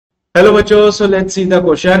Hello bachcho, so let's see the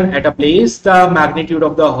question. At a place, the magnitude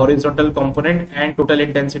of the horizontal component and total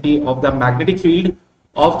intensity of the magnetic field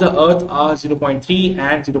of the earth are 0.3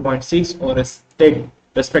 and 0.6 oersted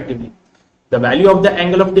respectively. The value of the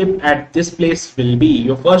angle of dip at this place will be,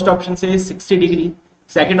 your first option says 60 degree,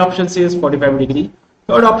 second option says 45 degree,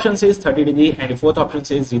 third option says 30 degree, and the fourth option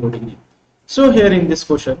says 0 degree. So here in this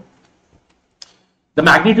question, the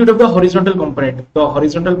magnitude of the horizontal component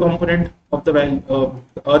of the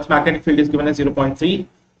Earth magnetic field is given as 0.3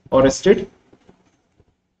 oersted,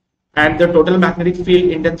 and the total magnetic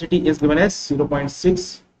field intensity is given as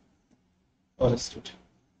 0.6 oersted.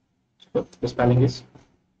 So the spelling is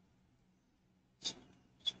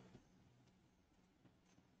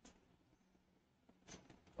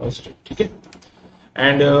oersted. Okay,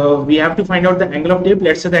 and we have to find out the angle of dip.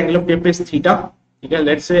 Let's say the angle of dip is theta. ठीक है,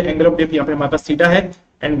 let's say angle of dip यहाँ पे हमारे पास theta है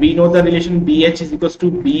and we know the relation BH is equals to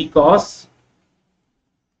B cos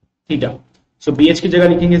theta. So BH की जगह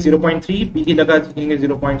लिखेंगे 0.3, B की जगह लिखेंगे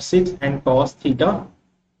 0.6 एंड cos थीटा.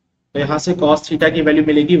 तो यहाँ से cos थीटा की वैल्यू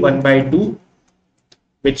मिलेगी 1/2,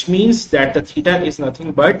 which means that the theta is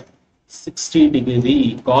nothing but 60 degree.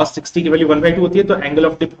 cos 60 की वैल्यू 1/2 होती है, तो एंगल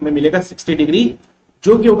ऑफ डिप हमें मिलेगा 60 डिग्री,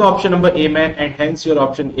 जो कि होगा ऑप्शन नंबर ए में, and hence your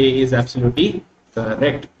option A is absolutely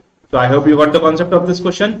correct. So I hope you got the concept of this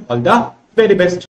question. All the very best.